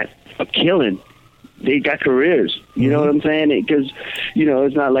did that are killing. They got careers. You know what I'm saying? Because, you know,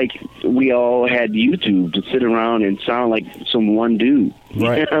 it's not like we all had YouTube to sit around and sound like some one dude.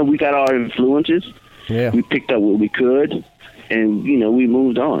 Right. We got our influences. Yeah. We picked up what we could, and, you know, we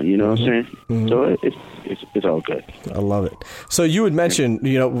moved on. You know what I'm saying? So it's all good. I love it. So you had mentioned,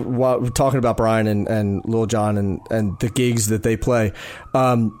 you know, while we're talking about Brian and Lil Jon and the gigs that they play.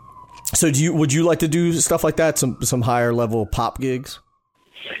 So would you like to do stuff like that? Some higher level pop gigs?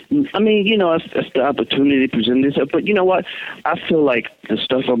 I mean, you know, if the opportunity presented itself, but you know what? I feel like the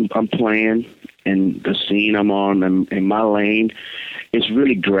stuff I'm playing and the scene I'm on and in my lane, it's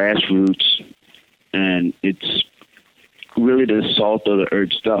really grassroots, and it's really the salt of the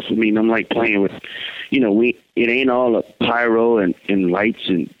earth stuff. I mean, I'm like playing with, you know, it ain't all a pyro and lights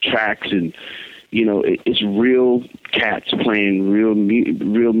and tracks and, you know, it's real cats playing real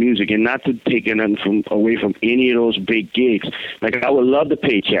music, and not to take nothing away from any of those big gigs. Like, I would love the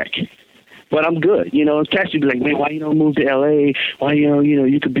paycheck, but I'm good. You know, cats would be like, man, why you don't move to LA? Why, you know,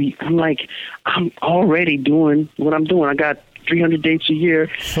 you could be. I'm like, I'm already doing what I'm doing. I got 300 dates a year,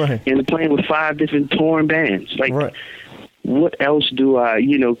 and I'm playing with 5 different touring bands. Like, what else do I,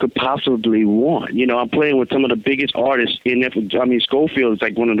 you know, could possibly want? You know, I'm playing with some of the biggest artists in there. I mean, Schofield is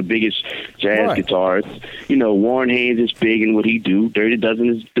like one of the biggest jazz guitarists. You know, Warren Haynes is big in what he do. Dirty Dozen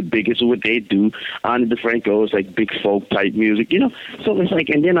is the biggest of what they do. Ani DeFranco is like big folk type music. You know, so it's like,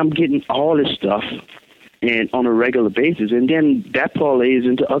 and then I'm getting all this stuff and on a regular basis, and then that parlays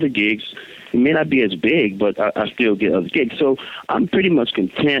into other gigs. It may not be as big, but I still get other gigs. So I'm pretty much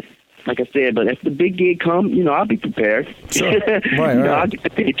content. Like I said, but if the big gig come, you know, I'll be prepared. Sure. Right. You know, I'll get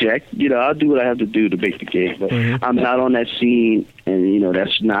the paycheck. You know, I'll do what I have to do to make the gig. But I'm not on that scene, and, you know,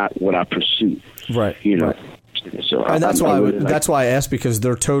 that's not what I pursue. Right. You know. Right. So and that's why I asked, because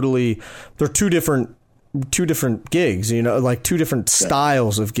they're two different gigs, you know, like two different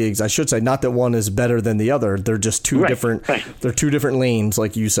styles of gigs, I should say. Not that one is better than the other. They're just two different. They're two different lanes,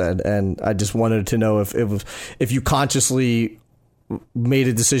 like you said. And I just wanted to know if you consciously made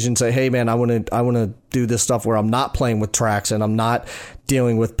a decision, say, hey man, I want to do this stuff where I'm not playing with tracks and I'm not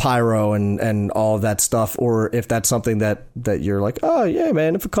dealing with pyro and all of that stuff, or if that's something that you're like, oh yeah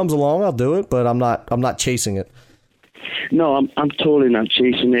man, if it comes along I'll do it, but I'm not chasing it. No, I'm totally not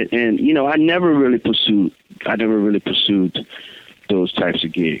chasing it. And, you know, I never really pursued those types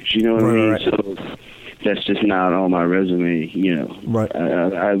of gigs, you know what I mean? Right. that's just not on my resume, you know. Right.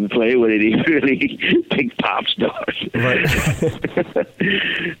 I play with it really big pop stars. Right.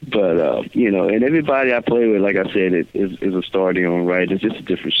 But, you know, and everybody I play with, like I said, is a star there on, right? It's just a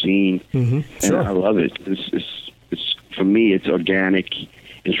different scene. Mm-hmm. Sure. And I love it. It's for me, it's organic.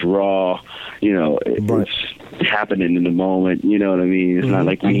 It's raw. You know, it's happening in the moment. You know what I mean? It's not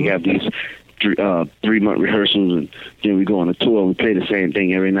like we have these 3-month rehearsals and then we go on a tour and we play the same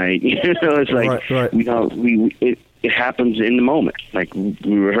thing every night. You know, it's like it happens in the moment. Like we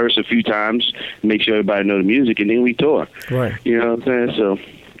rehearse a few times, make sure everybody know the music, and then we tour. Right. You know what I'm saying? So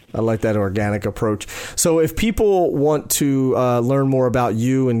I like that organic approach. So if people want to learn more about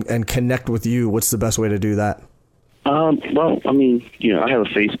you and connect with you, what's the best way to do that? Well, I mean, you know, I have a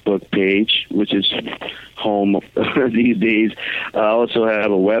Facebook page, which is home these days. I also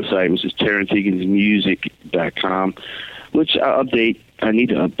have a website, which is TerrenceHigginsMusic.com, which I update. I need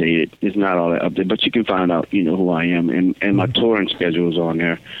to update it. It's not all that updated, but you can find out, you know, who I am, and my touring schedule is on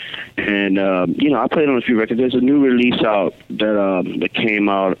there. And, you know, I played on a few records. There's a new release out that came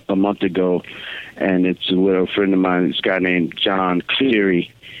out a month ago, and it's with a friend of mine, this guy named John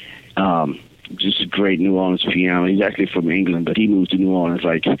Cleary. Just a great New Orleans piano. He's actually from England, but he moved to New Orleans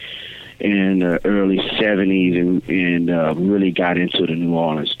like in the early 70s and really got into the New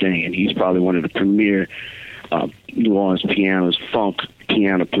Orleans thing. And he's probably one of the premier New Orleans funk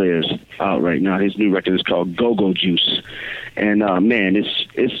piano players out right now. His new record is called Go-Go Juice. And man, it's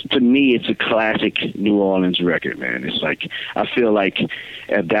to me, it's a classic New Orleans record, man. It's like, I feel like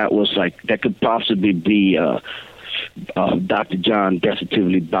if that was like, that could possibly be Dr. John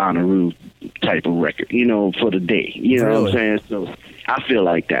Desatively Bonnaroo type of record, you know, for the day. You know what I'm saying? So I feel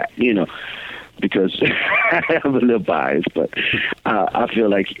like that, you know, because I'm a little biased, but I feel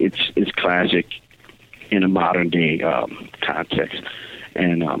like it's classic in a modern day context.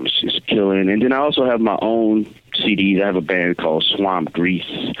 And it's just killing. And then I also have my own CDs. I have a band called Swamp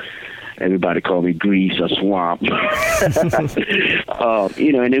Grease. Everybody called me Grease or Swamp. You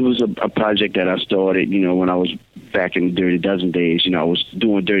know, and it was a project that I started, you know, when I was back in the Dirty Dozen days. You know, I was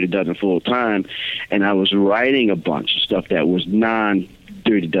doing Dirty Dozen full time, and I was writing a bunch of stuff that was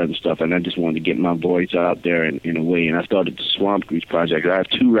non-Dirty Dozen stuff, and I just wanted to get my voice out there in a way. And I started the Swamp Grease project. I have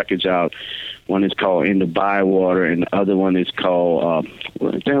 2 records out. One is called In the Bywater, and the other one is called,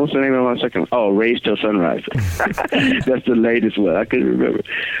 what's the name of my second one? Oh, Raise Till Sunrise. That's the latest one. I couldn't remember.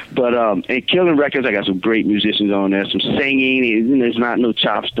 But, and Killing Records, I got some great musicians on there, some singing. There's not no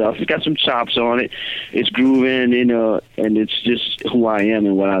chop stuff. It's got some chops on it. It's grooving, you know, and it's just who I am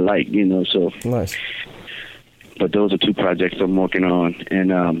and what I like, you know, so. Nice. But those are 2 projects I'm working on.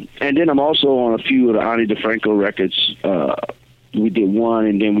 And then I'm also on a few of the Ani DeFranco records. We did one,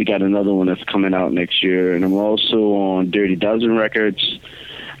 and then we got another one that's coming out next year. And I'm also on Dirty Dozen Records.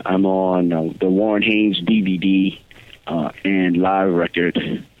 I'm on the Warren Haynes DVD and live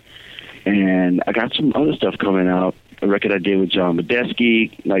record. And I got some other stuff coming out. A record I did with John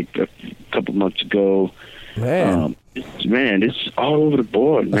Medeski like a couple months ago. Man. Man, it's all over the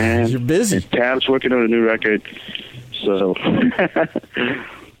board, man. You're busy. And Tab's working on a new record. So,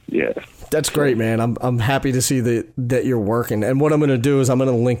 yeah. That's great, man. I'm happy to see that you're working. And what I'm going to do is I'm going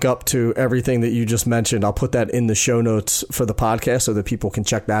to link up to everything that you just mentioned. I'll put that in the show notes for the podcast so that people can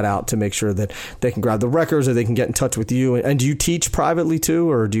check that out to make sure that they can grab the records or they can get in touch with you. And do you teach privately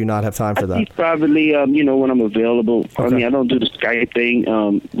too, or do you not have time for that? I teach privately, you know, when I'm available. Okay. I mean, I don't do the Skype thing,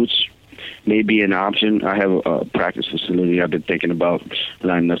 which may be an option. I have a practice facility. I've been thinking about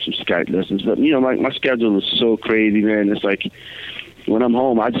lining up some Skype lessons. But, you know, my schedule is so crazy, man. It's like, when I'm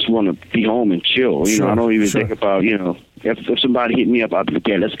home, I just want to be home and chill. You know, I don't even think about, you know, if somebody hit me up, I'll be like,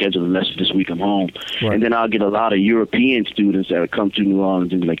 yeah, let's schedule a lesson this week. I'm home. Right. And then I'll get a lot of European students that will come to New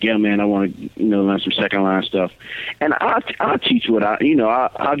Orleans and be like, yeah, man, I want to, you know, learn some second line stuff. And I'll teach what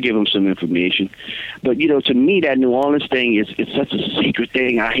I'll give them some information. But, you know, to me, that New Orleans thing it's such a secret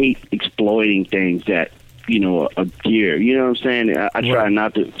thing. I hate exploiting things that, you know, are dear. You know what I'm saying? I try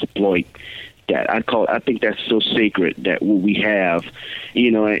not to exploit that. I think that's so sacred that what we have,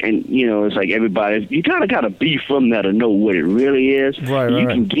 you know, and you know, it's like everybody, you kind of got to be from that to know what it really is. Right, you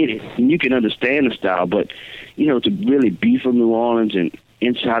can get it and you can understand the style, but you know, to really be from New Orleans and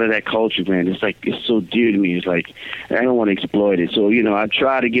inside of that culture, man, it's like, it's so dear to me. It's like, I don't want to exploit it. So, you know, I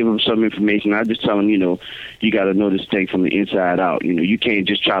try to give them some information. I just tell them, you know, you got to know this thing from the inside out. You know, you can't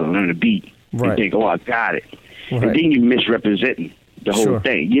just try to learn a beat and think, oh, I got it. Right. And then you misrepresenting the whole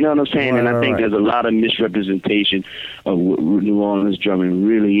thing. You know what I'm saying? And I think there's a lot of misrepresentation of what New Orleans drumming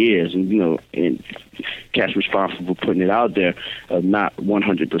really is. And, and cats responsible for putting it out there of not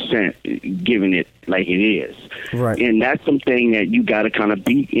 100% giving it like it is. Right. And that's something that you got to kind of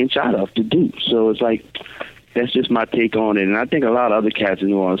be inside of to do. So it's like, that's just my take on it. And I think a lot of other cats in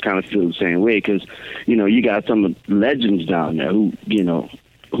New Orleans kind of feel the same way because, you got some legends down there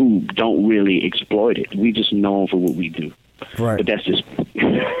who don't really exploit it. We just known for what we do. Right. But that's just...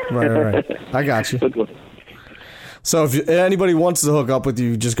 right. I got you. So if anybody wants to hook up with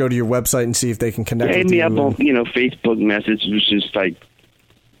you, just go to your website and see if they can connect with you. Hit me up on, Facebook message, which is like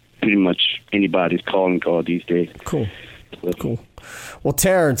pretty much anybody's calling call these days. Cool. Well,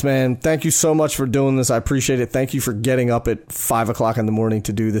 Terrence, man, thank you so much for doing this. I appreciate it. Thank you for getting up at 5 o'clock in the morning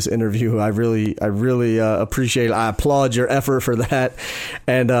to do this interview. I really appreciate it. I applaud your effort for that.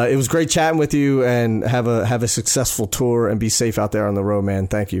 And it was great chatting with you, and have a successful tour and be safe out there on the road, man.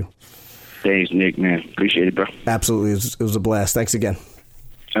 Thank you. Thanks, Nick, man. Appreciate it, bro. Absolutely. It was a blast. Thanks again.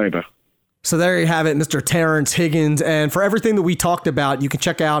 All right, bro. So there you have it, Mr. Terrence Higgins. And for everything that we talked about, you can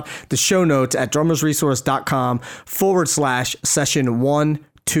check out the show notes at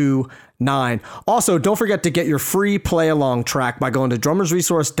drummersresource.com/session129. Also, don't forget to get your free play along track by going to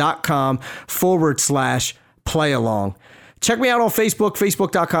drummersresource.com/play along. Check me out on Facebook,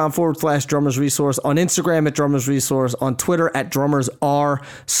 facebook.com/drummersresource, on Instagram at drummersresource, on Twitter at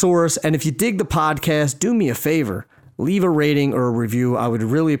drummersrsource. And if you dig the podcast, do me a favor. Leave a rating or a review. I would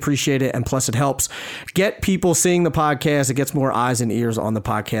really appreciate it. And plus, it helps get people seeing the podcast. It gets more eyes and ears on the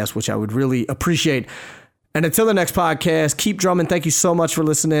podcast, which I would really appreciate. And until the next podcast, keep drumming. Thank you so much for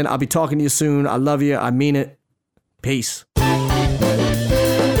listening. I'll be talking to you soon. I love you. I mean it. Peace.